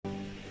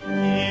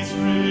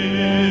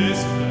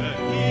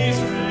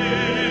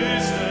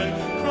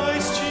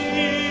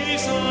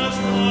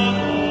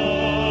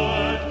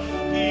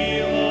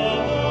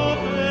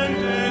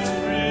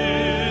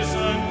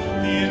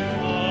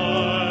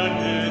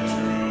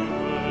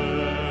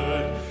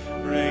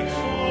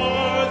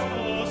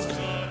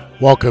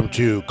Welcome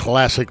to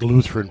Classic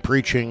Lutheran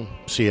Preaching,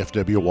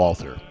 C.F.W.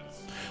 Walther.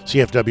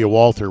 C.F.W.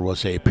 Walther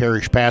was a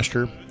parish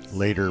pastor,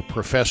 later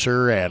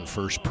professor, and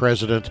first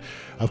president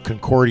of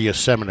Concordia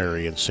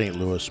Seminary in St.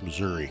 Louis,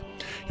 Missouri.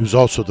 He was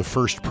also the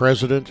first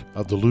president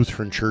of the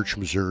Lutheran Church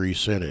Missouri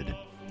Synod.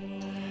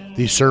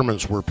 These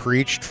sermons were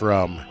preached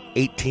from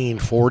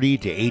 1840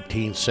 to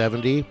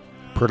 1870,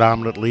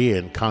 predominantly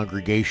in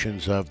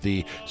congregations of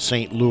the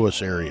St.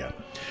 Louis area.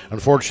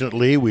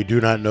 Unfortunately, we do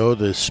not know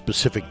the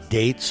specific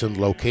dates and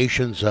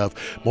locations of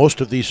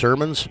most of these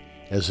sermons,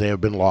 as they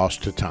have been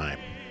lost to time.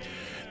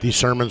 These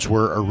sermons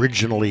were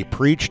originally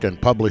preached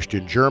and published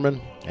in German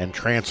and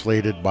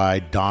translated by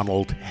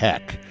Donald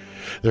Heck.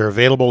 They're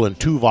available in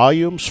 2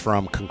 volumes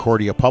from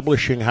Concordia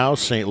Publishing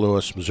House, St.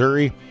 Louis,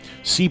 Missouri,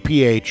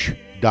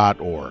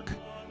 cph.org.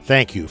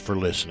 Thank you for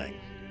listening.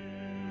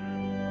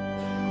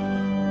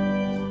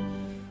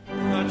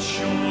 But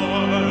short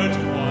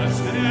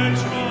was their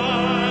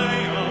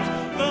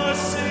triumph, the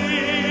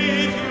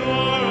Savior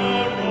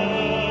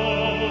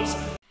arose.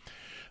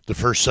 The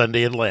first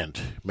Sunday in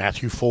Lent,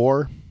 Matthew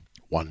 4,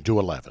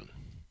 1-11.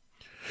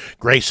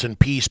 Grace and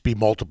peace be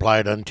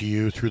multiplied unto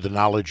you through the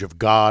knowledge of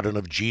God and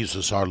of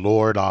Jesus our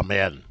Lord.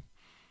 Amen.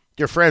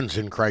 Dear friends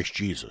in Christ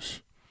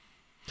Jesus,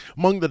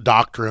 among the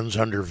doctrines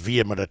under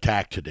vehement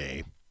attack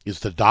today is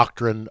the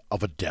doctrine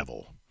of a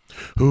devil,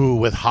 who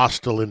with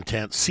hostile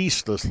intent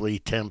ceaselessly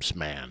tempts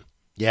man.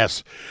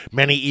 Yes,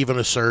 many even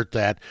assert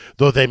that,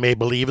 though they may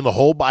believe in the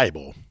whole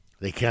Bible,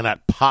 they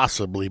cannot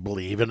possibly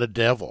believe in a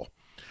devil,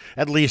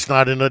 at least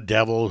not in a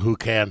devil who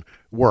can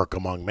work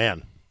among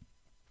men.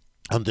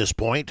 On this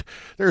point,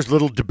 there is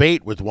little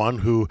debate with one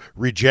who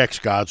rejects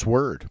God's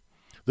word.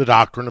 The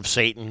doctrine of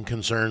Satan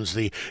concerns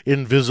the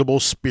invisible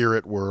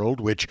spirit world,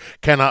 which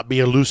cannot be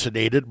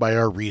elucidated by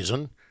our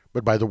reason,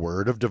 but by the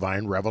word of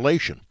divine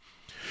revelation.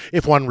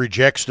 If one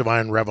rejects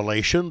divine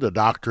revelation, the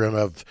doctrine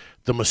of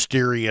the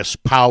mysterious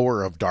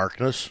power of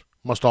darkness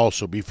must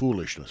also be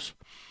foolishness.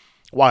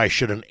 Why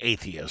should an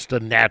atheist, a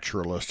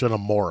naturalist, and a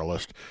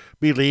moralist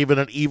believe in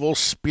an evil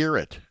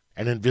spirit,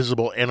 an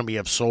invisible enemy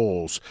of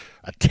souls,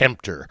 a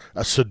tempter,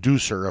 a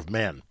seducer of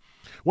men,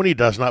 when he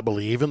does not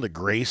believe in the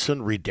grace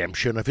and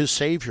redemption of his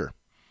Savior?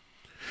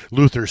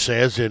 Luther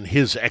says in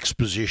his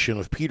exposition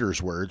of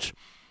Peter's words,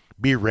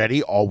 "Be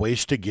ready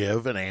always to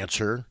give an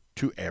answer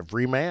to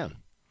every man."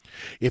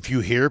 If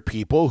you hear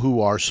people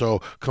who are so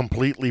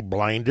completely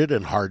blinded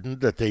and hardened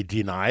that they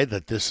deny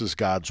that this is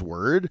God's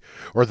word,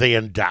 or they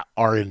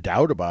are in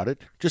doubt about it,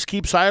 just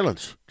keep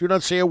silence. Do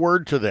not say a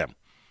word to them,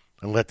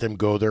 and let them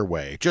go their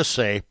way. Just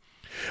say,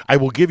 "I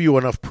will give you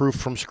enough proof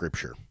from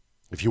Scripture.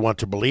 If you want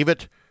to believe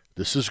it,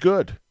 this is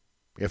good.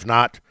 If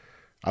not,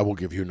 I will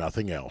give you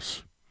nothing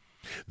else."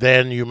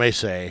 Then you may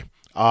say,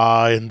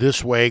 in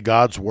this way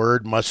God's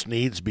word must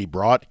needs be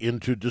brought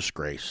into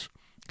disgrace.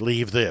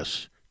 Leave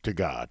this to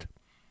God.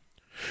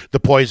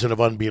 The poison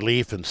of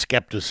unbelief and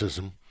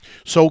skepticism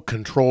so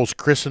controls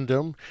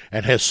Christendom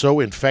and has so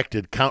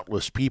infected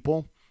countless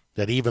people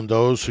that even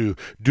those who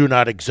do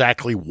not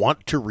exactly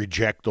want to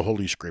reject the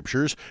Holy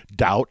Scriptures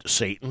doubt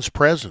Satan's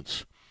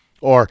presence,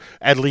 or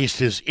at least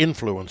his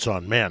influence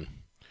on men.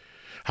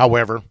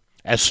 However,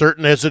 as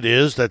certain as it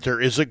is that there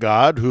is a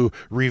God who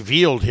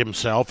revealed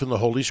himself in the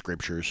Holy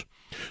Scriptures,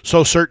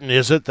 so certain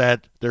is it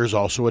that there is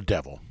also a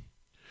devil.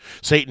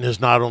 Satan is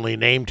not only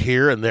named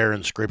here and there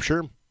in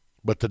Scripture,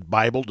 but the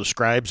Bible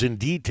describes in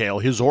detail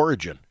his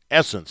origin,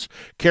 essence,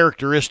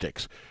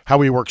 characteristics, how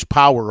he works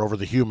power over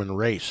the human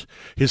race,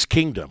 his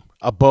kingdom,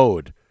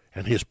 abode,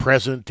 and his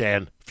present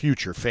and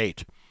future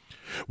fate.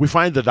 We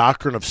find the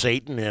doctrine of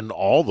Satan in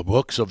all the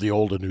books of the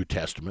Old and New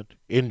Testament,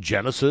 in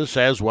Genesis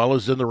as well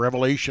as in the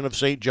Revelation of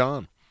St.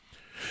 John.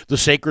 The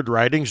sacred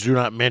writings do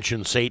not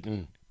mention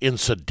Satan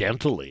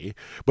incidentally,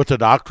 but the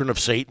doctrine of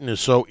Satan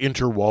is so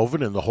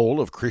interwoven in the whole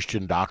of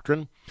Christian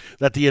doctrine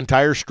that the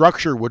entire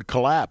structure would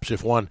collapse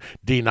if one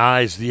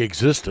denies the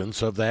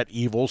existence of that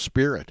evil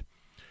spirit.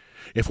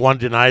 If one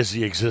denies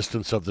the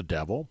existence of the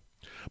devil,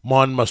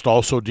 one must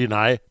also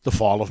deny the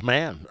fall of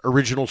man,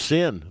 original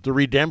sin, the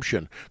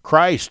redemption,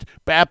 Christ,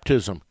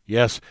 baptism,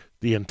 yes,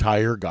 the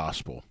entire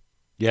gospel.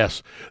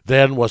 Yes,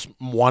 then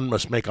one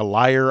must make a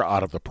liar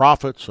out of the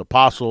prophets,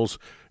 apostles,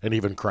 and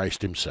even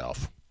Christ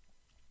himself.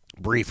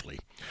 Briefly,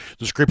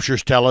 the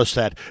Scriptures tell us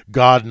that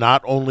God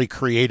not only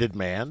created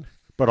man,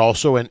 but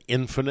also an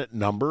infinite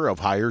number of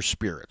higher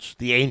spirits,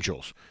 the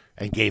angels,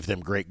 and gave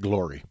them great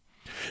glory.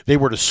 They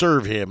were to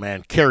serve him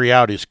and carry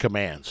out his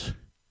commands.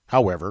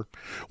 However,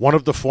 one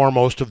of the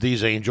foremost of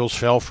these angels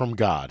fell from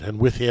God, and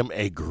with him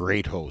a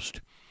great host.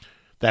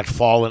 That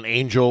fallen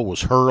angel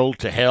was hurled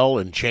to hell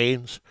in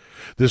chains.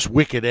 This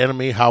wicked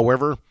enemy,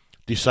 however,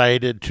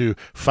 decided to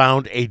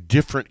found a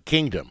different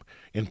kingdom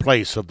in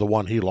place of the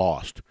one he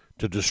lost,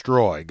 to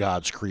destroy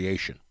God's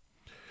creation.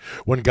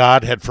 When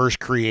God had first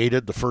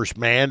created the first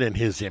man in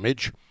his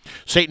image,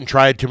 Satan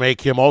tried to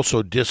make him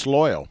also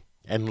disloyal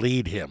and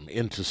lead him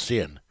into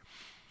sin.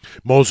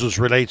 Moses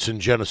relates in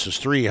Genesis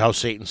 3 how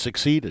Satan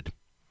succeeded.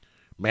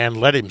 Man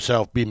let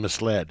himself be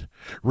misled,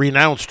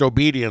 renounced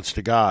obedience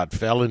to God,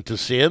 fell into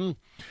sin,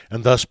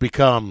 and thus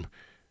become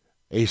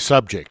a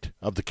subject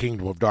of the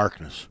kingdom of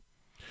darkness.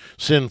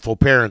 Sinful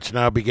parents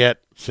now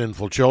beget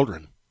sinful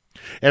children.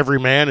 Every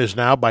man is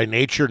now by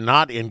nature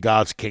not in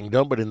God's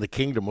kingdom, but in the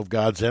kingdom of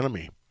God's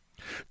enemy.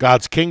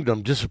 God's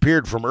kingdom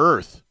disappeared from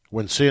earth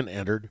when sin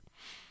entered.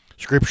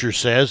 Scripture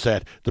says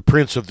that the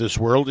prince of this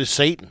world is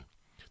Satan,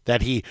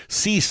 that he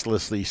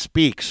ceaselessly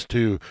speaks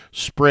to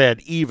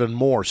spread even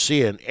more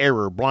sin,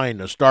 error,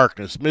 blindness,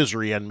 darkness,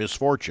 misery, and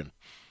misfortune.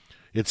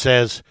 It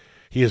says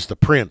he is the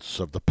prince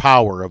of the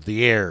power of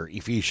the air,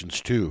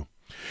 Ephesians 2,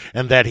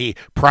 and that he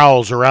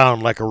prowls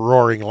around like a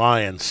roaring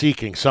lion,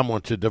 seeking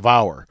someone to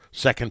devour,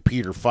 2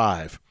 Peter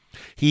 5.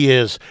 He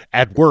is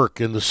at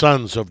work in the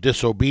sons of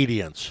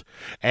disobedience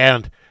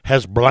and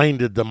has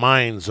blinded the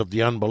minds of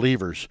the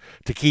unbelievers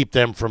to keep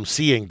them from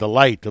seeing the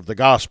light of the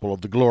gospel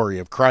of the glory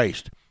of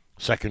Christ,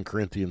 2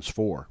 Corinthians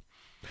 4.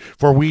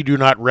 For we do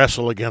not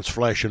wrestle against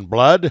flesh and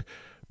blood,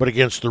 but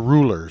against the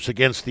rulers,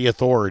 against the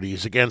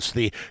authorities, against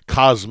the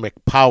cosmic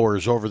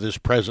powers over this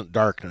present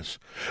darkness,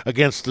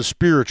 against the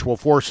spiritual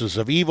forces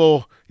of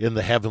evil in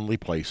the heavenly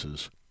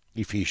places,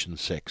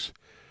 Ephesians 6.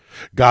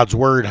 God's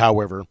word,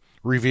 however,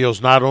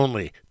 reveals not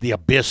only the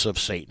abyss of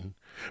Satan,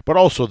 but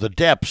also the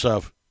depths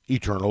of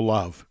eternal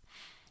love.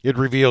 It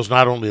reveals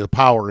not only the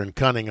power and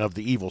cunning of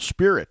the evil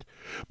spirit,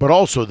 but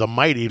also the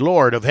mighty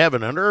Lord of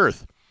heaven and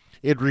earth.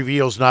 It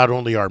reveals not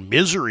only our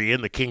misery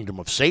in the kingdom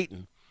of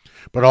Satan,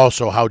 but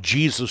also how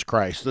Jesus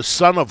Christ, the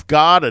Son of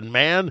God and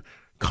man,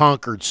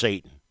 conquered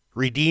Satan,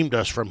 redeemed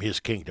us from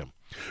his kingdom,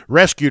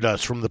 rescued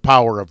us from the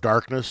power of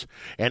darkness,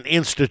 and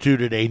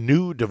instituted a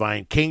new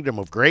divine kingdom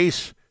of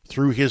grace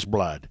through his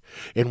blood,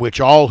 in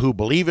which all who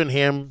believe in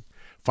him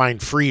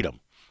find freedom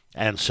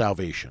and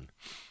salvation.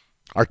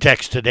 Our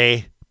text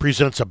today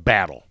presents a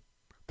battle,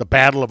 the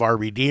battle of our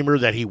Redeemer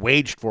that he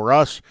waged for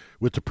us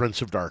with the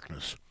Prince of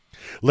Darkness.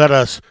 Let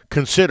us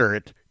consider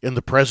it in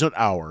the present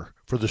hour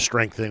for the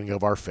strengthening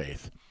of our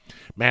faith.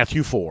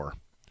 Matthew 4,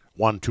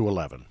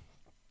 1-11.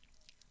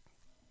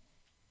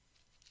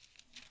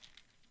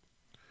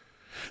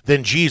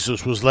 Then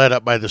Jesus was led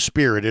up by the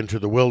Spirit into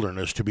the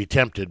wilderness to be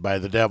tempted by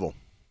the devil.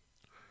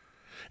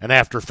 And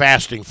after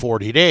fasting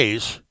 40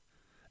 days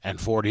and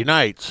 40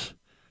 nights,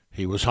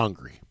 he was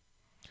hungry.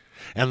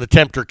 And the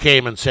tempter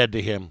came and said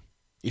to him,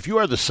 "If you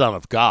are the Son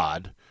of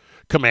God,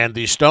 command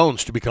these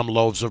stones to become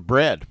loaves of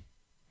bread."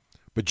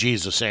 But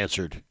Jesus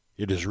answered,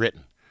 "It is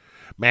written,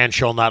 man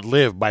shall not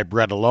live by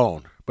bread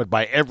alone, but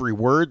by every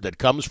word that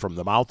comes from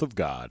the mouth of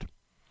God."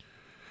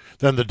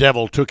 Then the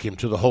devil took him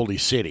to the holy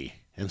city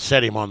and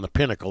set him on the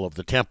pinnacle of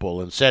the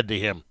temple and said to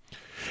him,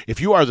 "If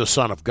you are the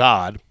Son of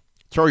God,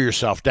 throw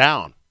yourself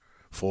down,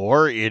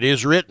 for it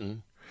is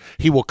written,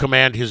 he will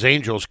command his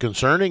angels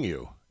concerning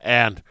you,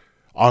 and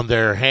on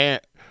their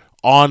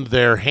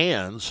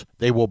hands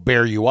they will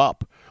bear you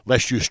up,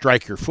 lest you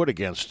strike your foot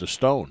against a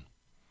stone."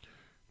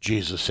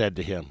 Jesus said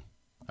to him,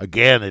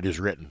 "Again it is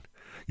written,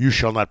 you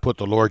shall not put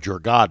the Lord your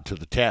God to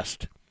the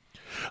test."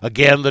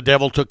 Again the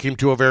devil took him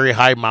to a very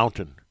high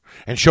mountain,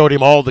 and showed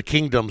him all the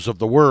kingdoms of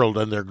the world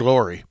and their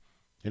glory.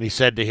 And he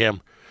said to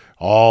him,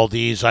 "All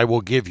these I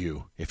will give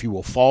you, if you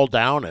will fall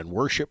down and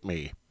worship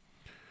me."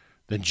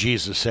 Then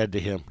Jesus said to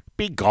him,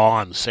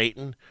 "Begone,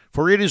 Satan,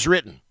 for it is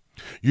written,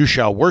 you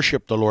shall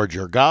worship the Lord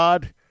your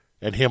God,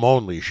 and him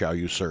only shall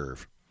you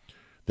serve."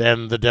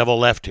 Then the devil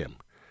left him,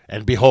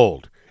 and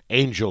behold,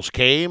 angels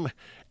came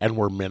and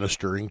were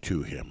ministering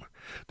to him.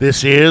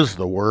 This is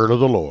the word of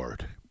the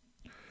Lord.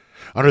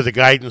 Under the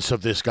guidance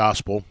of this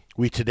gospel,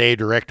 we today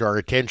direct our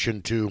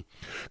attention to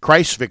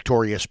Christ's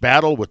victorious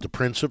battle with the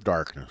Prince of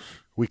Darkness.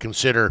 We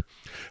consider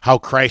how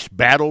Christ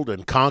battled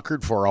and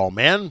conquered for all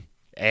men,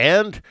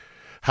 and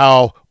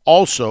how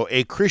also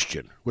a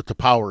Christian, with the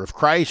power of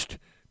Christ,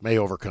 may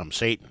overcome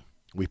Satan.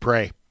 We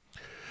pray.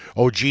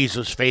 O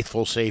Jesus,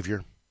 faithful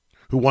Savior,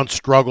 who once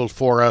struggled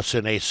for us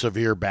in a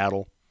severe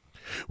battle,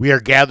 we are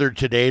gathered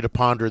today to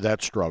ponder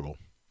that struggle.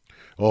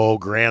 Oh,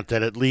 grant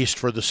that at least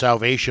for the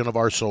salvation of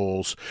our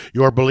souls,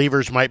 your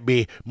believers might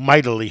be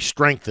mightily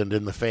strengthened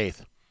in the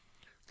faith.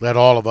 Let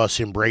all of us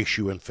embrace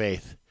you in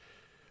faith.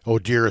 Oh,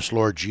 dearest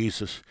Lord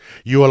Jesus,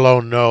 you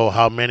alone know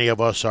how many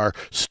of us are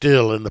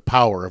still in the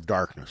power of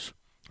darkness.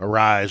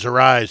 Arise,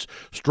 arise,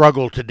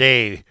 struggle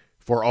today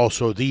for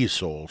also these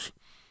souls.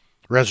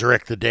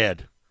 Resurrect the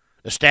dead,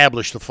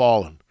 establish the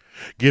fallen,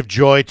 give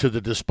joy to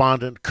the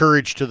despondent,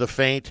 courage to the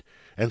faint,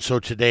 and so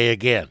today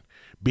again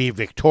be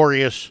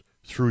victorious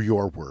through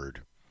your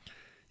word.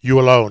 You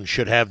alone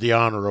should have the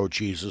honor, O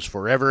Jesus,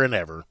 forever and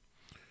ever.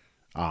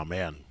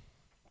 Amen.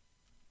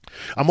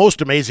 A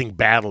most amazing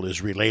battle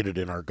is related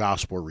in our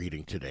gospel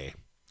reading today.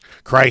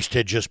 Christ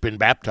had just been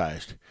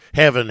baptized.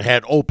 Heaven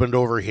had opened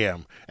over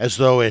him as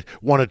though it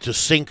wanted to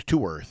sink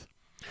to earth.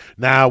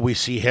 Now we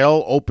see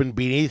hell open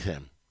beneath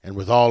him, and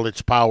with all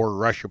its power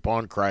rush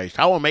upon Christ.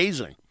 How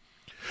amazing!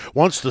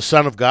 Once the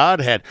Son of God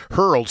had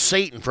hurled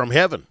Satan from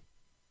heaven.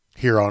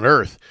 Here on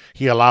earth,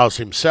 he allows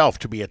himself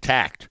to be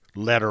attacked,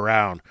 led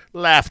around,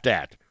 laughed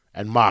at,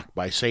 and mocked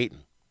by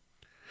Satan.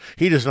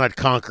 He does not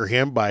conquer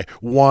him by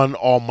one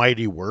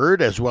almighty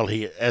word as well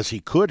as he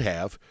could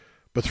have,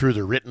 but through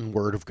the written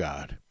word of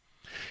God.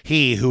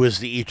 He who is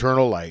the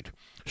eternal light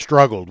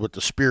struggled with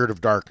the spirit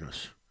of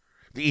darkness,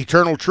 the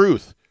eternal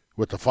truth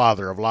with the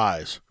father of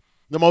lies,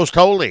 the most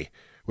holy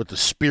with the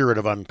spirit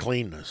of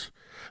uncleanness,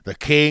 the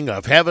King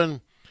of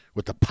heaven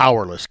with the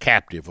powerless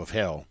captive of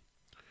hell.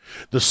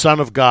 The Son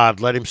of God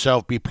let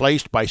himself be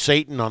placed by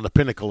Satan on the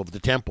pinnacle of the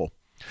temple.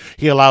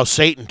 He allows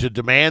Satan to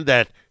demand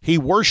that he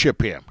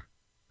worship him.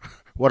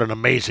 What an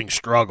amazing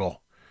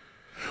struggle.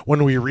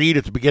 When we read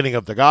at the beginning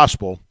of the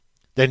gospel,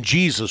 then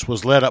Jesus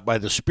was led up by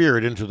the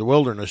Spirit into the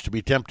wilderness to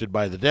be tempted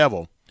by the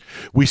devil,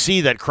 we see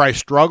that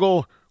Christ's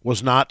struggle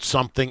was not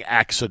something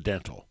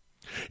accidental.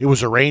 It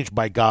was arranged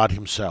by God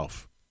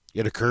himself.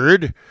 It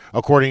occurred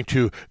according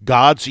to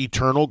God's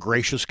eternal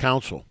gracious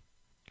counsel.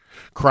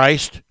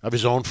 Christ, of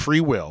his own free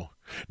will,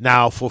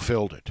 now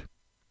fulfilled it.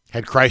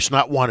 Had Christ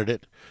not wanted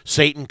it,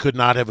 Satan could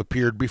not have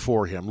appeared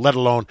before him, let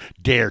alone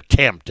dare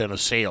tempt and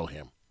assail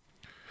him.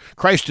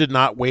 Christ did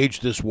not wage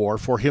this war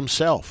for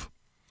himself.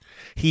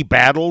 He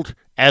battled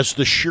as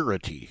the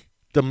surety,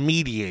 the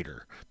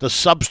mediator, the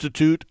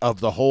substitute of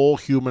the whole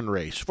human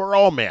race, for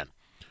all men,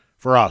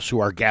 for us who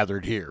are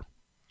gathered here.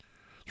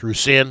 Through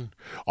sin,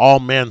 all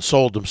men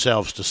sold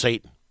themselves to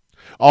Satan.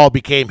 All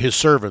became his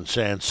servants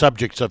and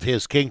subjects of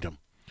his kingdom.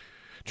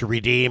 To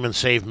redeem and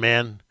save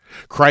men,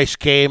 Christ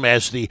came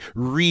as the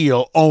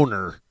real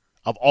owner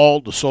of all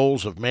the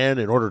souls of men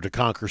in order to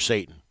conquer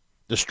Satan,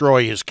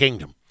 destroy his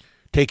kingdom,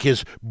 take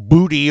his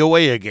booty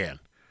away again,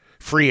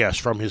 free us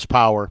from his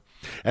power,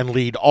 and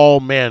lead all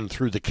men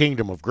through the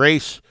kingdom of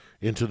grace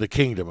into the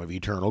kingdom of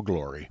eternal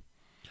glory.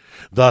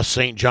 Thus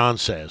St. John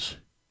says,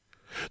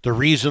 the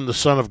reason the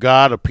Son of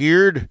God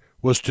appeared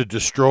was to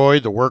destroy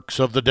the works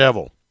of the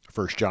devil,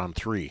 1 John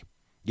 3.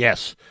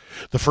 Yes,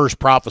 the first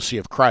prophecy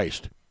of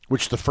Christ,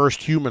 which the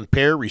first human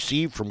pair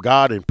received from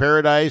God in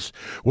paradise,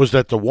 was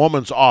that the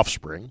woman's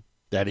offspring,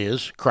 that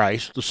is,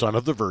 Christ, the Son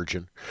of the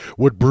Virgin,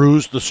 would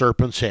bruise the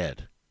serpent's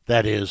head,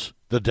 that is,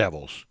 the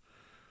devil's.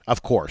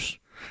 Of course,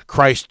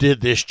 Christ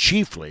did this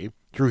chiefly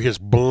through his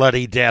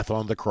bloody death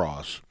on the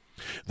cross.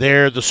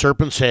 There the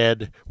serpent's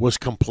head was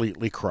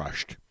completely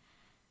crushed.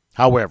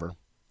 However,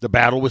 the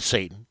battle with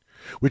Satan,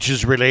 which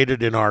is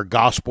related in our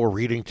gospel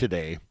reading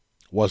today,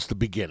 was the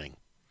beginning.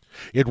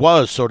 It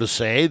was, so to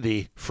say,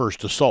 the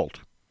first assault.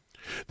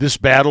 This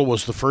battle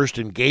was the first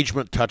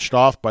engagement touched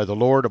off by the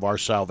Lord of our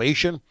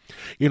salvation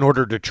in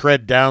order to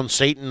tread down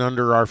Satan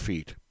under our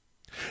feet.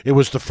 It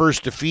was the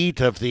first defeat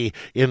of the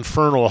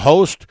infernal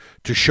host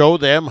to show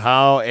them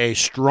how a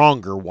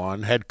stronger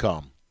one had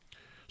come.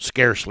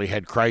 Scarcely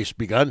had Christ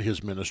begun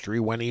his ministry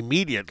when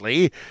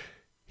immediately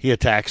he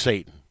attacked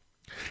Satan.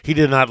 He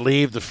did not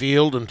leave the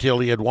field until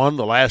he had won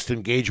the last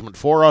engagement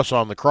for us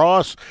on the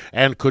cross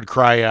and could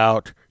cry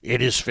out,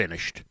 "It is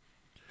finished."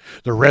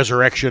 The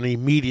resurrection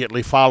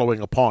immediately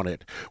following upon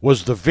it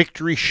was the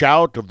victory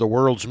shout of the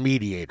world's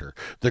mediator,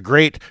 the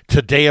great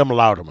Te Deum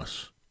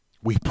Laudamus.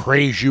 We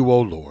praise you, O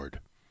Lord.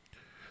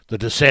 The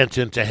descent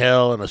into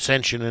hell and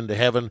ascension into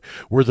heaven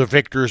were the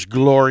victor's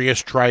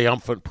glorious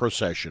triumphant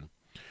procession.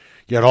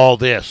 Yet all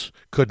this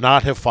could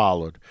not have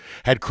followed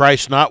had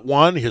Christ not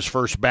won his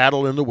first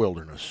battle in the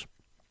wilderness.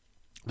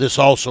 This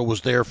also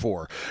was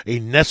therefore a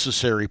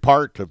necessary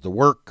part of the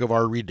work of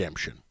our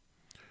redemption.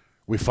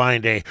 We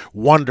find a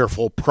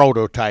wonderful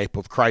prototype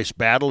of Christ's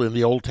battle in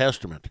the Old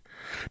Testament.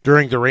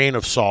 During the reign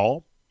of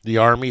Saul, the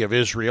army of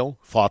Israel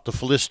fought the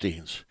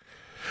Philistines.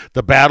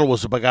 The battle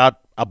was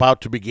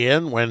about to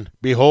begin when,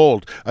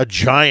 behold, a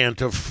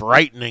giant of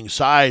frightening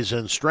size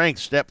and strength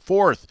stepped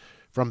forth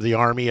from the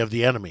army of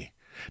the enemy,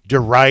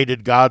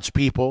 derided God's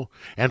people,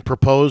 and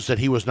proposed that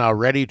he was now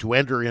ready to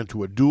enter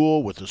into a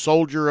duel with the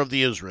soldier of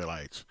the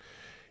Israelites.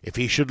 If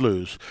he should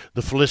lose,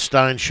 the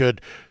Philistines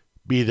should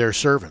be their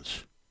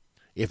servants.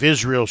 If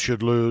Israel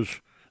should lose,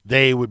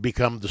 they would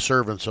become the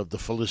servants of the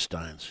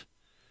Philistines.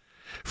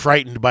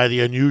 Frightened by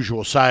the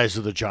unusual size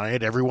of the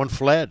giant, everyone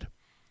fled.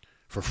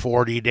 For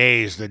 40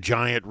 days the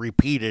giant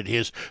repeated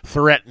his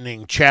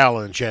threatening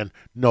challenge, and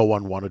no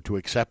one wanted to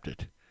accept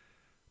it.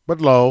 But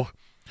lo,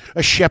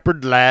 a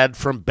shepherd lad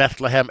from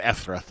Bethlehem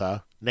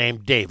Ephrathah,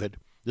 named David,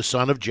 the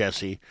son of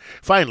Jesse,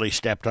 finally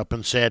stepped up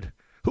and said,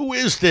 "Who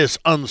is this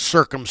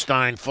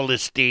uncircumcised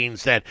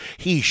Philistines that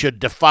he should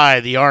defy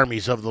the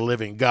armies of the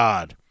living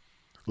God?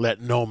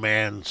 Let no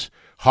man's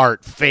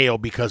heart fail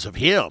because of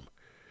him.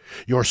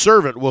 Your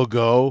servant will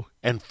go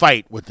and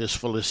fight with this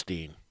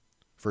Philistine."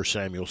 1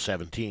 Samuel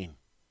 17.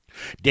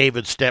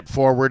 David stepped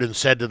forward and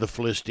said to the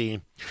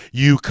Philistine,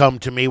 "You come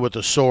to me with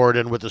a sword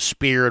and with a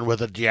spear and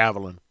with a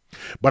javelin.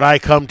 But I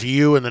come to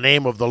you in the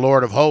name of the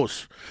Lord of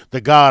hosts,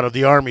 the God of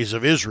the armies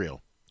of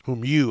Israel,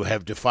 whom you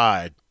have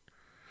defied.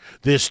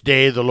 This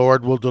day the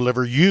Lord will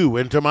deliver you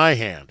into my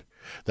hand,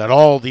 that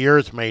all the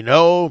earth may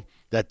know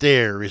that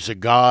there is a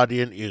God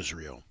in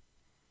Israel."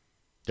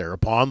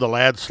 Thereupon the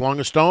lad slung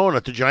a stone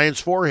at the giant's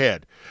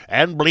forehead,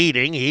 and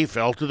bleeding he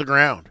fell to the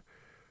ground.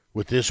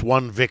 With this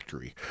one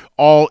victory,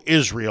 all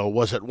Israel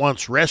was at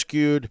once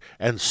rescued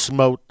and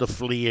smote the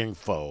fleeing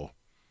foe.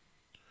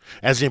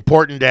 As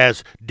important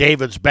as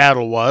David's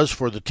battle was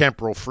for the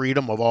temporal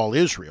freedom of all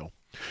Israel,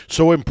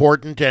 So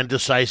important and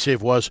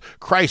decisive was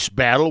Christ's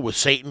battle with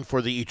Satan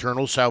for the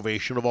eternal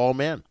salvation of all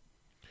men.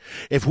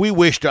 If we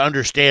wish to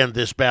understand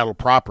this battle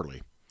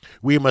properly,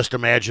 we must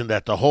imagine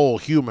that the whole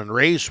human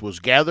race was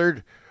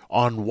gathered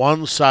on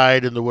one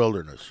side in the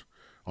wilderness.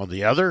 On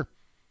the other,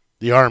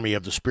 the army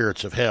of the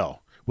spirits of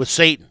hell, with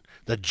Satan,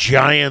 the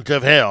giant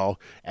of hell,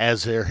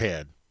 as their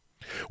head.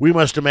 We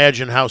must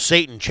imagine how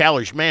Satan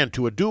challenged man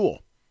to a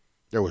duel.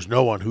 There was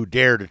no one who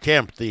dared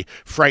attempt the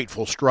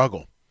frightful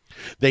struggle.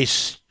 They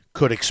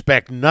could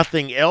expect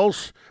nothing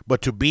else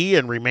but to be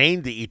and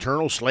remain the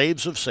eternal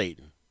slaves of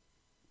Satan.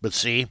 But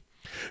see,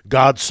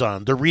 God's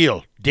Son, the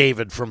real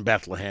David from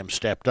Bethlehem,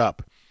 stepped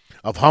up.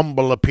 Of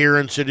humble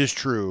appearance, it is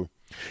true,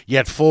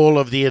 yet full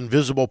of the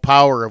invisible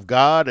power of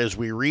God, as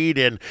we read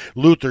in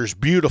Luther's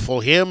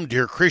beautiful hymn,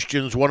 Dear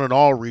Christians, one and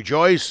all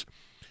rejoice.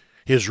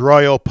 His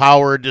royal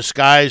power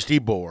disguised he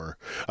bore,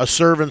 a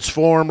servant's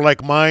form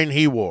like mine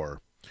he wore,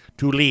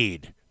 to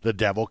lead the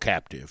devil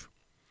captive.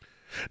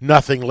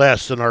 Nothing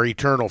less than our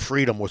eternal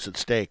freedom was at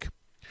stake.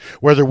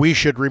 Whether we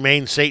should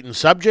remain Satan's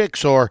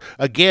subjects or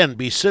again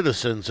be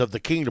citizens of the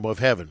kingdom of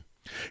heaven,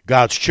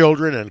 God's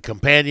children and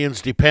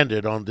companions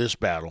depended on this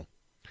battle.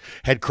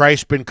 Had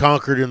Christ been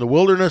conquered in the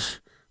wilderness,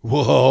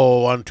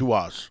 woe unto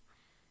us.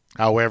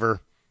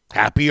 However,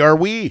 happy are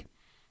we.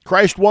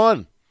 Christ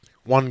won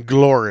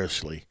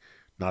gloriously,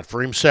 not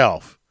for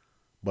himself,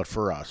 but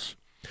for us.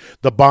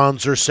 The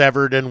bonds are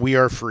severed and we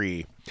are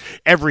free.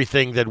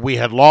 Everything that we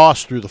had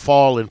lost through the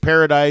fall in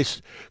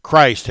paradise,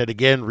 Christ had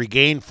again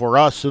regained for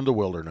us in the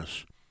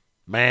wilderness.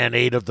 Man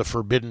ate of the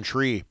forbidden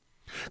tree.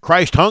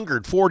 Christ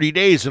hungered 40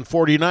 days and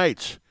 40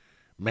 nights.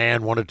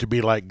 Man wanted to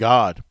be like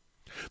God.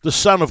 The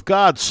Son of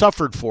God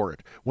suffered for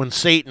it when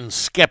Satan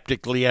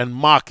skeptically and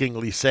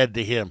mockingly said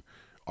to him,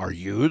 Are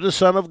you the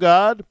Son of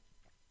God?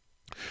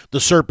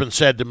 The serpent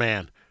said to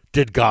man,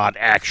 Did God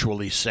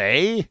actually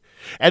say?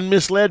 And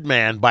misled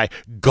man by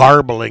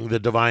garbling the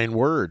divine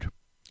word.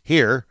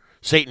 Here,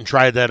 Satan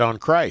tried that on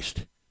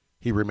Christ.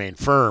 He remained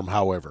firm,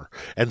 however,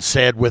 and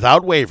said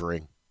without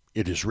wavering,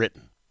 It is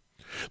written.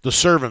 The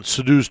servant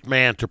seduced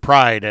man to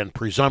pride and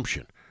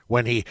presumption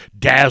when he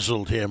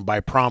dazzled him by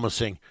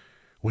promising,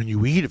 When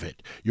you eat of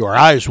it, your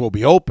eyes will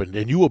be opened,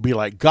 and you will be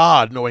like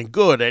God, knowing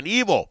good and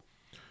evil.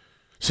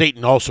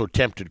 Satan also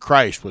tempted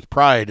Christ with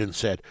pride and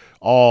said,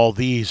 All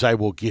these I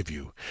will give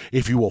you,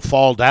 if you will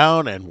fall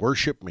down and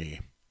worship me.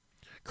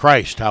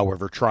 Christ,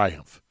 however,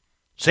 triumphed.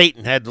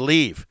 Satan had to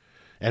leave,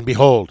 and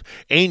behold,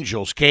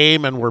 angels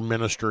came and were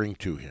ministering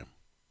to him.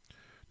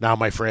 Now,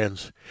 my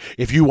friends,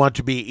 if you want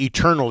to be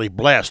eternally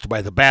blessed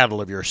by the battle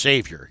of your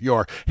Savior,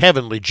 your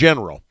heavenly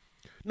general,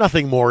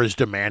 nothing more is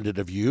demanded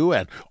of you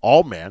and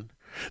all men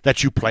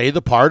that you play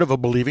the part of a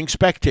believing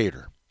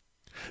spectator.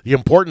 The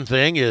important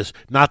thing is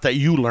not that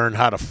you learn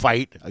how to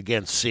fight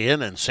against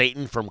sin and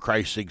Satan from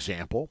Christ's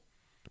example,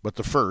 but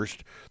the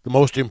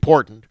most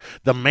important,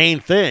 the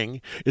main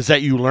thing is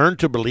that you learn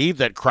to believe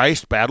that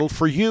Christ battled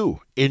for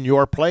you in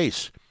your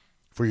place,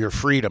 for your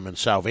freedom and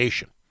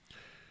salvation.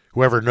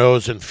 Whoever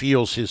knows and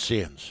feels his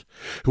sins,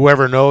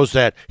 whoever knows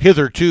that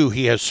hitherto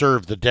he has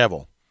served the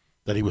devil,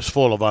 that he was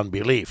full of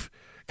unbelief,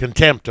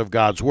 contempt of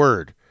God's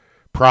word,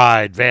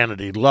 pride,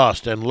 vanity,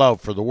 lust, and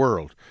love for the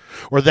world,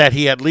 or that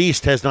he at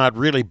least has not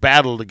really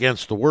battled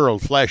against the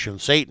world, flesh, and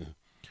Satan,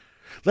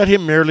 let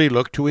him merely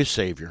look to his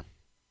Savior.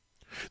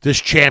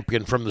 This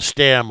champion from the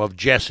stem of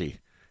Jesse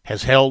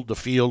has held the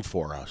field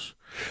for us.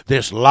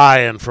 This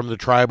lion from the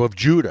tribe of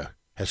Judah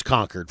has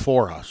conquered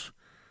for us.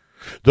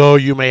 Though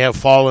you may have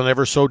fallen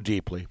ever so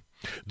deeply,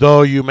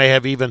 though you may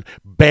have even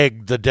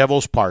begged the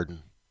devil's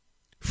pardon,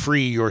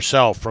 free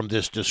yourself from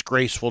this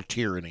disgraceful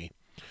tyranny.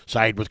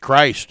 Side with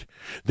Christ.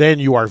 Then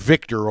you are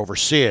victor over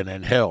sin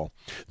and hell.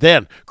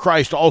 Then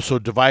Christ also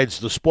divides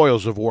the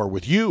spoils of war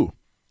with you,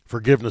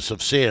 forgiveness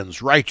of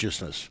sins,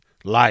 righteousness,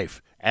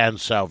 life, and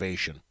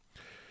salvation.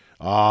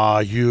 Ah,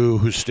 you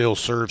who still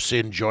serve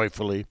sin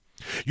joyfully,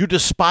 you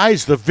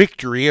despise the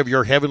victory of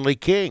your heavenly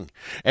King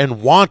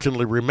and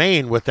wantonly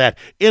remain with that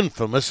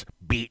infamous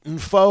beaten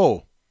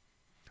foe.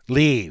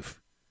 Leave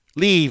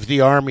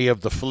the army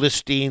of the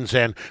Philistines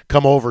and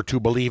come over to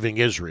believing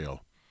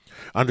Israel.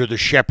 Under the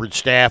shepherd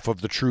staff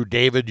of the true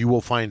David, you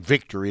will find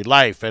victory,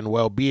 life, and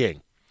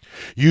well-being.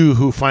 You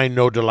who find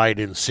no delight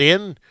in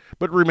sin,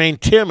 but remain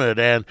timid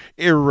and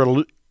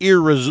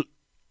irresolute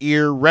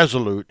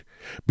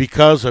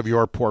because of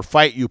your poor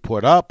fight you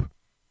put up,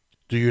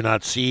 do you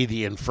not see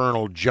the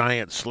infernal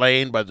giant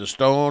slain by the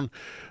stone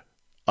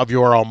of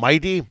your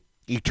almighty,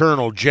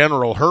 eternal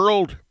general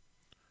hurled?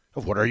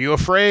 Of what are you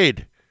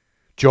afraid?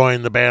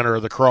 Join the banner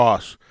of the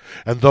cross,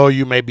 and though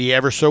you may be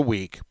ever so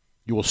weak,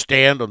 you will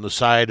stand on the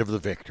side of the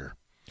victor.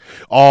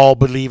 All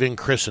believing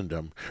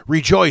Christendom,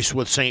 rejoice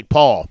with St.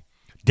 Paul.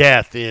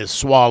 Death is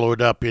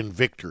swallowed up in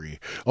victory.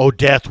 O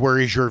death, where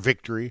is your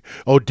victory?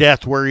 O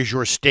death, where is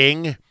your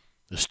sting?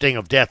 The sting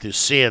of death is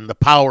sin. The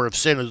power of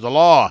sin is the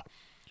law.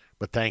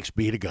 But thanks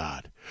be to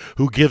God,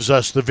 who gives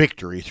us the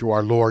victory through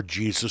our Lord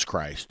Jesus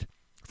Christ.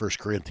 1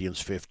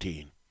 Corinthians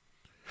 15.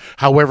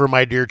 However,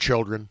 my dear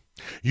children,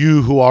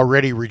 You who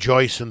already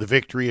rejoice in the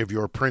victory of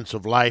your Prince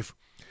of Life,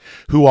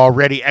 who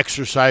already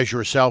exercise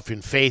yourself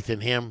in faith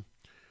in him,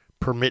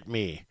 permit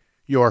me,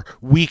 your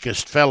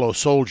weakest fellow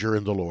soldier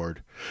in the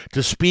Lord,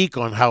 to speak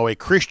on how a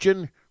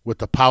Christian with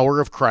the power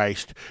of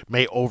Christ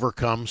may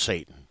overcome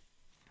Satan.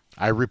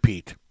 I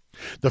repeat,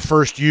 the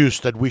first use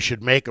that we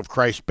should make of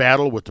Christ's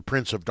battle with the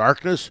Prince of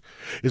Darkness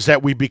is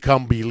that we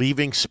become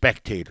believing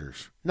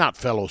spectators, not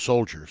fellow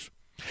soldiers,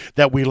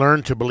 that we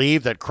learn to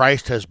believe that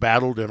Christ has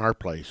battled in our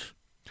place.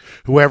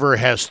 Whoever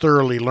has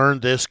thoroughly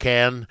learned this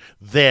can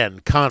then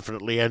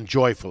confidently and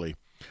joyfully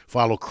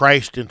follow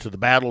Christ into the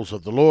battles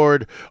of the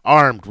Lord,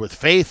 armed with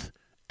faith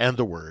and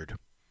the Word.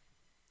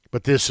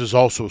 But this is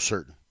also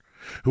certain.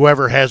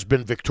 Whoever has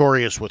been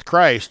victorious with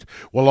Christ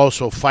will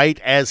also fight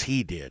as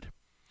he did.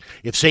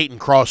 If Satan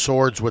cross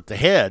swords with the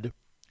head,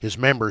 his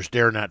members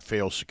dare not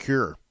fail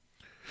secure.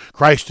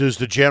 Christ is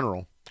the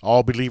general.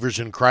 All believers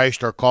in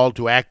Christ are called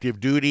to active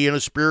duty in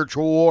a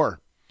spiritual war.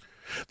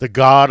 The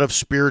God of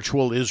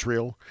spiritual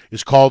Israel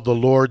is called the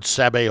Lord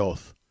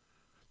Sabaoth,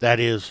 that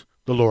is,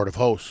 the Lord of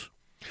hosts.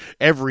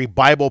 Every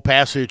Bible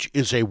passage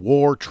is a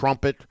war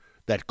trumpet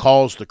that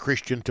calls the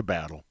Christian to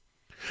battle.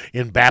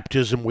 In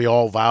baptism, we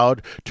all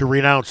vowed to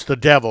renounce the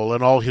devil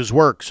and all his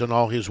works and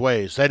all his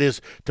ways, that is,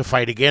 to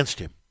fight against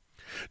him.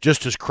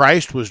 Just as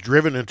Christ was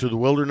driven into the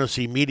wilderness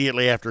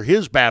immediately after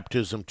his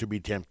baptism to be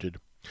tempted,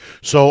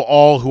 so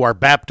all who are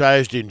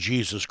baptized in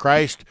Jesus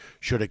Christ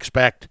should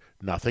expect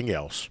nothing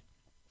else.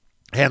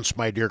 Hence,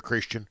 my dear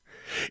Christian,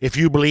 if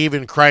you believe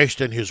in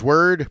Christ and his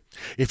word,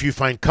 if you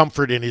find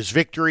comfort in his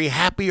victory,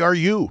 happy are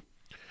you.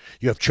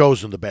 You have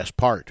chosen the best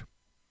part.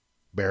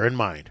 Bear in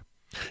mind,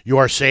 you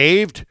are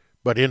saved,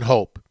 but in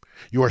hope.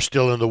 You are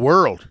still in the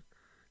world.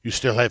 You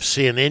still have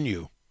sin in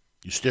you.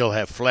 You still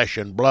have flesh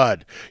and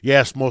blood.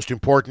 Yes, most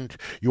important,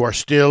 you are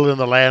still in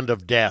the land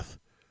of death,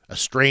 a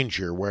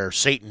stranger where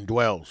Satan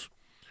dwells.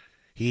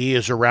 He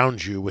is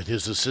around you with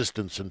his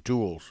assistants and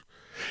tools.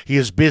 He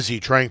is busy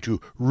trying to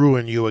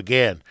ruin you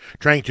again,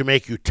 trying to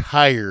make you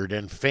tired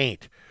and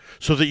faint,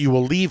 so that you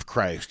will leave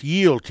Christ,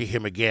 yield to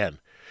him again,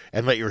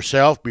 and let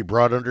yourself be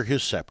brought under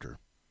his scepter.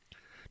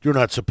 Do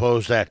not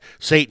suppose that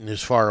Satan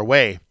is far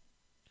away.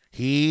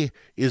 He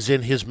is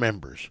in his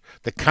members,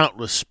 the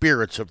countless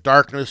spirits of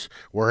darkness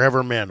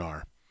wherever men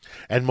are,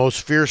 and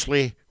most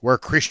fiercely where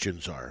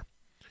Christians are.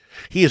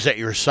 He is at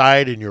your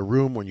side in your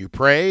room when you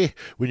pray,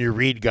 when you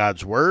read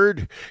God's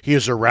word. He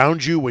is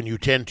around you when you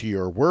tend to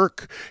your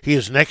work. He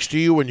is next to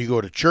you when you go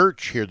to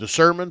church, hear the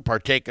sermon,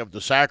 partake of the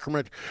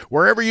sacrament.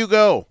 Wherever you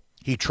go,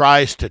 he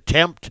tries to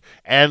tempt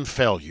and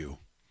fell you.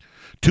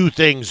 Two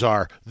things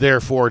are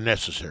therefore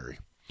necessary.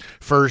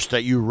 First,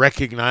 that you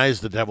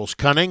recognize the devil's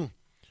cunning,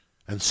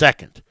 and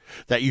second,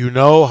 that you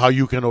know how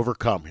you can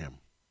overcome him.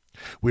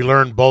 We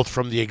learn both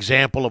from the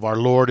example of our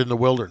Lord in the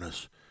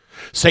wilderness.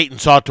 Satan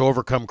sought to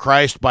overcome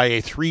Christ by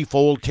a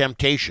threefold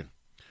temptation.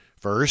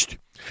 First,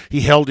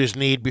 he held his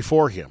need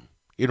before him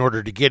in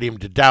order to get him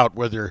to doubt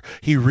whether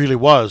he really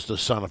was the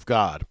Son of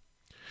God.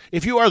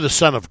 If you are the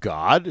Son of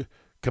God,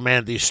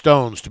 command these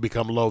stones to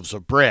become loaves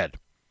of bread.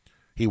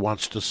 He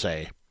wants to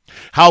say,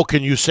 how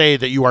can you say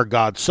that you are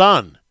God's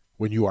Son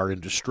when you are in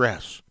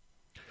distress?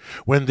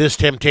 When this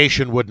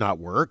temptation would not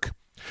work,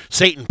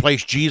 Satan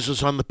placed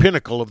Jesus on the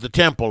pinnacle of the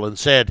temple and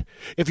said,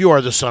 if you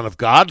are the Son of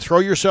God, throw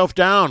yourself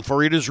down,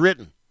 for it is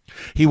written,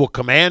 he will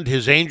command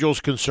his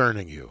angels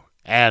concerning you,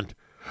 and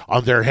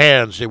on their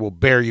hands they will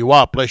bear you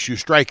up, lest you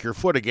strike your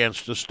foot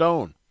against a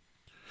stone.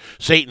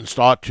 Satan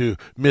sought to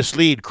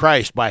mislead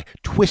Christ by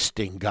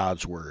twisting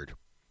God's word.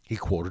 He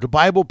quoted a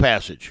Bible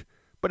passage,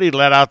 but he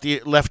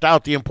left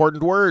out the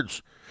important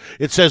words.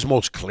 It says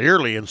most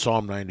clearly in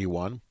Psalm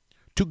 91,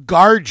 to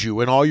guard you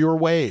in all your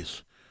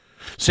ways.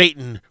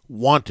 Satan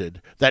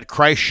wanted that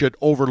Christ should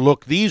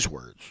overlook these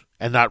words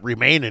and not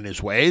remain in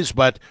his ways,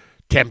 but,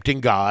 tempting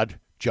God,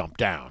 jump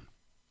down.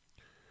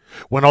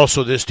 When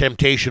also this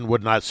temptation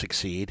would not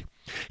succeed,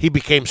 he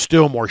became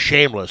still more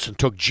shameless and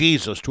took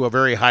Jesus to a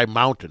very high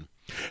mountain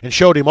and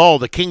showed him all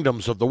the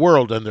kingdoms of the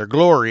world and their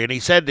glory. And he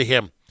said to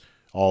him,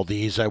 all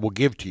these I will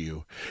give to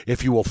you,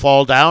 if you will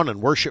fall down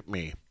and worship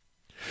me.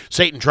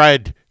 Satan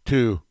tried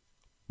to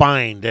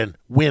bind and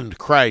wind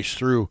Christ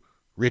through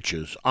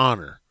riches,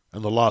 honor,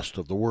 and the lust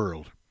of the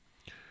world.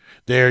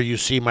 There you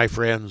see, my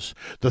friends,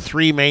 the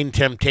three main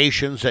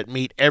temptations that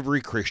meet every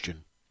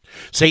Christian.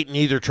 Satan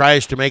either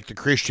tries to make the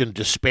Christian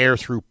despair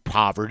through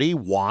poverty,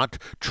 want,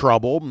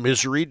 trouble,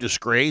 misery,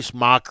 disgrace,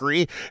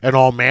 mockery, and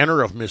all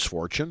manner of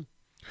misfortune,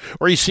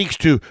 or he seeks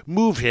to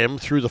move him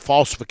through the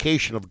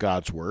falsification of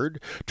God's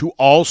word to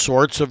all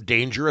sorts of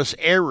dangerous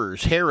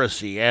errors,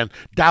 heresy, and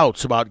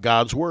doubts about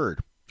God's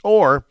word.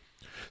 Or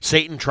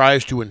Satan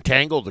tries to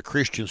entangle the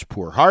Christian's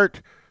poor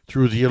heart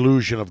through the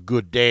illusion of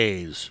good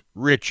days,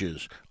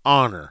 riches,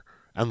 honor,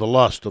 and the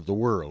lust of the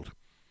world.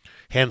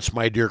 Hence,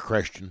 my dear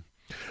Christian,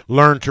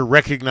 learn to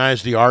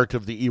recognize the art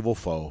of the evil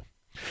foe.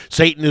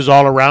 Satan is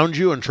all around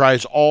you and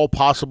tries all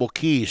possible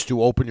keys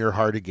to open your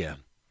heart again.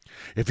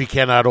 If he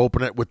cannot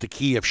open it with the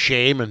key of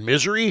shame and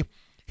misery,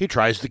 he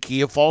tries the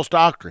key of false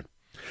doctrine.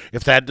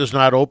 If that does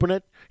not open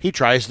it, He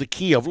tries the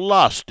key of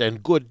lust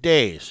and good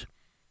days.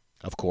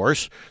 Of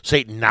course,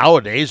 Satan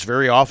nowadays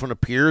very often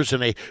appears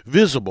in a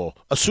visible,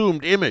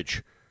 assumed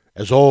image,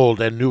 as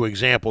old and new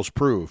examples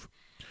prove.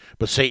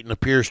 But Satan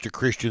appears to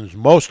Christians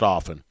most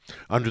often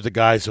under the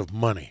guise of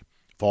money,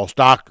 false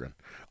doctrine,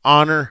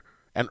 honor,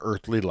 and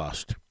earthly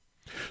lust.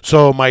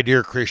 So, my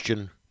dear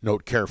Christian,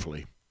 note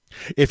carefully.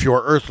 If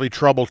your earthly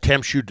trouble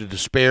tempts you to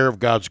despair of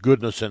God's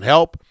goodness and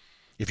help,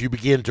 if you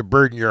begin to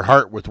burden your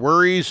heart with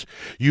worries,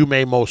 you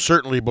may most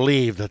certainly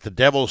believe that the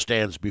devil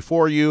stands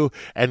before you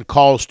and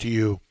calls to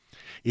you,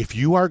 "If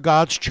you are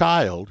God's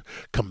child,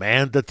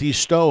 command that these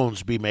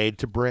stones be made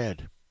to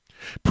bread."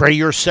 Pray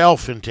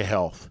yourself into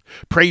health.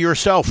 Pray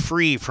yourself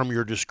free from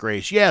your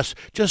disgrace. Yes,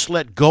 just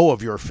let go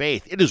of your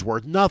faith. It is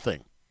worth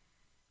nothing.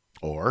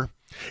 Or,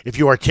 if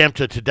you are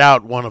tempted to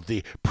doubt one of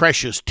the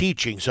precious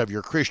teachings of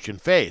your Christian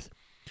faith,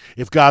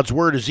 if God's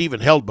word is even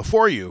held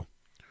before you,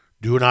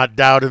 do not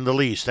doubt in the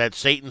least that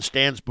Satan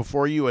stands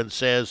before you and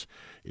says,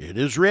 "It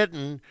is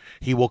written,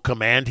 he will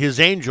command his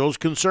angels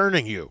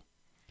concerning you."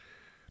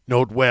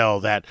 Note well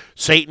that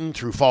Satan,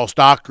 through false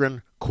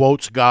doctrine,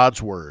 quotes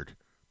God's word,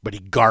 but he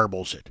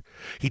garbles it.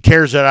 He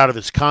tears it out of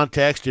its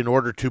context in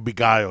order to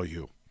beguile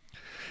you.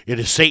 It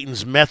is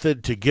Satan's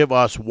method to give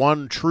us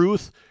one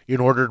truth in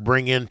order to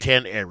bring in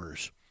 10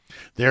 errors.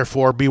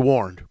 Therefore, be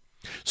warned.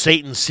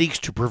 Satan seeks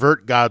to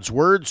pervert God's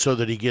word so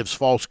that he gives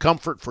false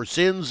comfort for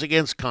sins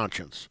against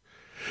conscience.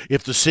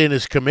 If the sin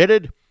is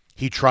committed,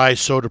 he tries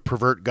so to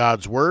pervert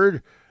God's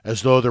word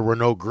as though there were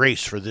no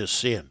grace for this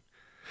sin.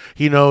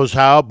 He knows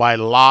how, by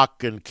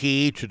lock and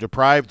key, to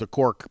deprive the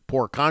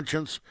poor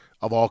conscience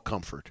of all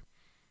comfort.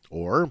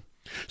 Or,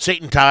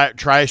 Satan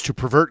tries to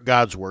pervert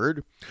God's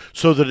word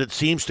so that it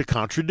seems to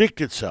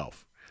contradict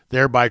itself,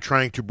 thereby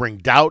trying to bring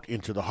doubt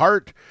into the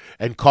heart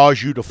and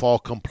cause you to fall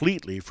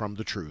completely from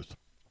the truth.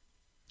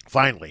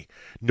 Finally,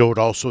 note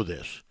also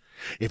this.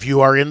 If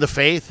you are in the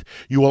faith,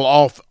 you will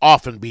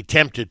often be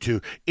tempted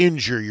to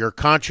injure your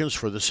conscience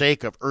for the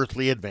sake of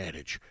earthly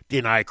advantage,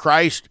 deny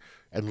Christ,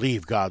 and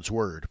leave God's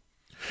word.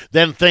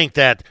 Then think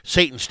that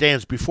Satan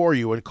stands before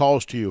you and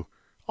calls to you,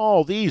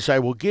 "All these I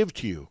will give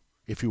to you,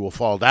 if you will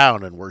fall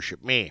down and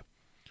worship me."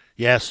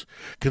 Yes,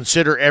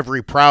 consider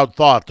every proud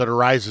thought that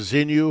arises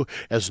in you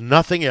as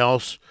nothing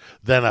else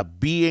than a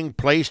being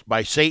placed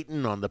by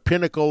Satan on the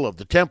pinnacle of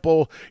the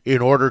temple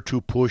in order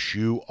to push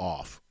you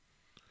off.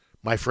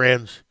 My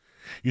friends,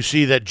 you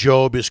see that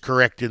Job is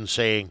correct in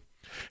saying,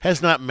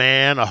 "Has not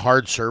man a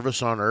hard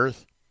service on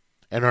earth?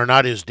 And are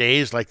not his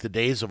days like the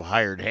days of a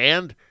hired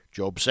hand?"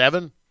 Job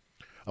 7.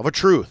 Of a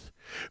truth,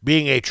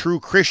 being a true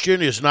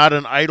Christian is not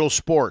an idle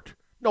sport,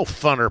 no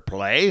fun or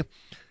play.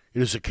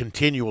 It is a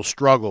continual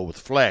struggle with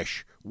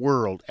flesh,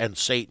 world, and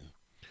Satan.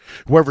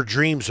 Whoever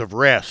dreams of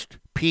rest,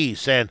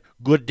 peace, and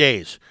good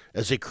days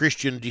as a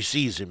Christian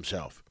deceives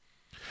himself.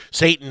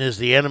 Satan is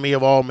the enemy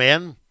of all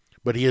men,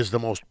 but he is the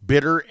most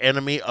bitter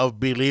enemy of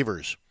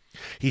believers.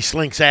 He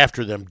slinks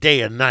after them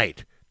day and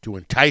night to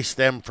entice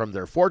them from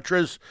their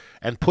fortress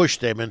and push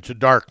them into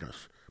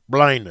darkness,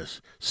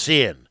 blindness,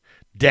 sin,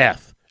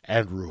 death,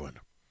 and ruin.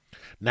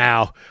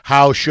 Now,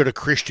 how should a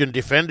Christian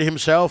defend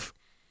himself?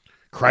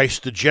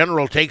 Christ the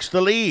general takes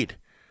the lead.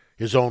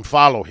 His own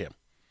follow him.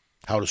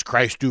 How does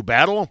Christ do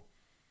battle?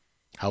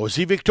 How is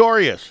he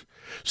victorious?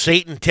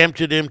 Satan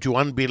tempted him to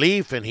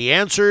unbelief, and he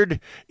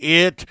answered,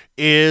 "It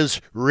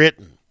is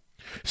written."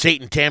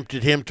 Satan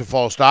tempted him to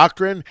false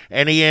doctrine,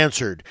 and he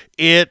answered,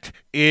 "It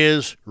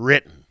is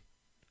written."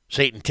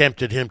 Satan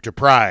tempted him to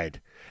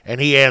pride, and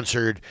he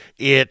answered,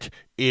 "It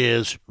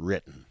is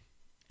written."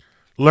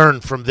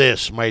 Learn from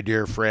this, my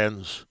dear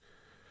friends.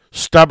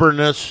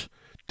 Stubbornness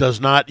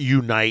does not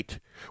unite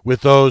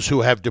with those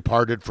who have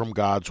departed from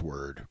God's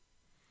word.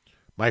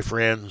 My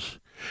friends,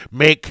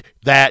 make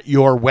that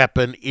your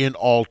weapon in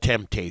all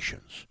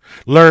temptations.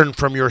 Learn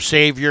from your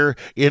Savior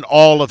in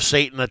all of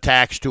Satan's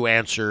attacks to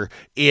answer,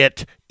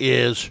 "It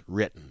is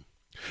written."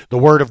 The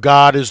Word of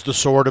God is the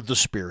sword of the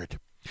Spirit.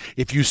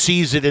 If you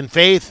seize it in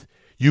faith,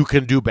 you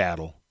can do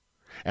battle.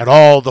 And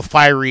all the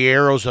fiery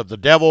arrows of the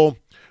devil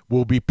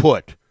will be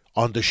put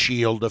on the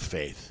shield of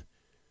faith.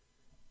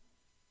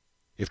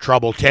 If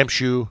trouble tempts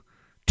you,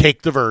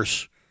 take the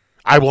verse,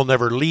 "I will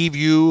never leave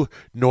you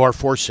nor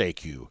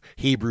forsake you."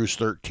 Hebrews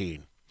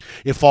 13.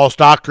 If false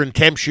doctrine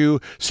tempts you,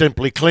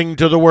 simply cling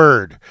to the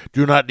word.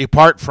 Do not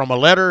depart from a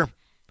letter,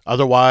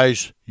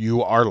 otherwise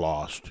you are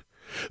lost.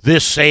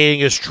 This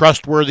saying is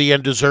trustworthy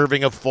and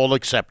deserving of full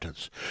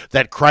acceptance,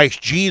 that Christ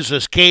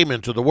Jesus came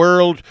into the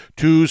world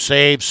to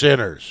save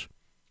sinners.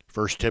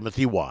 1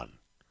 Timothy 1.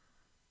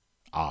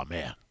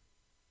 Amen.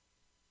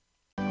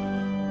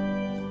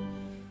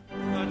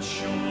 But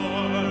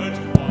short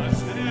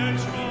was their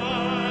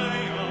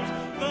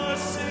triumph, the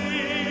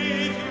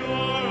Savior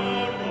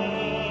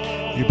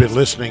arose. You've been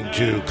listening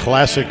to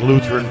Classic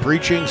Lutheran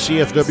Preaching,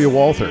 CFW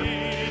Walther.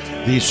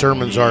 These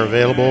sermons are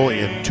available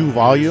in 2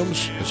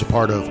 volumes as a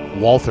part of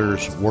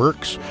Walther's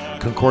Works,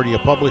 Concordia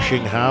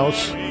Publishing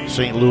House,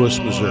 St. Louis,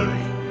 Missouri,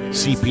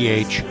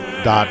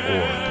 cph.org.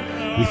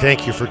 We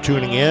thank you for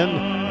tuning in,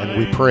 and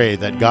we pray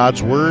that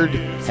God's Word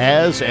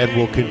has and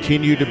will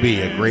continue to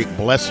be a great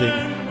blessing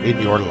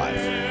in your life.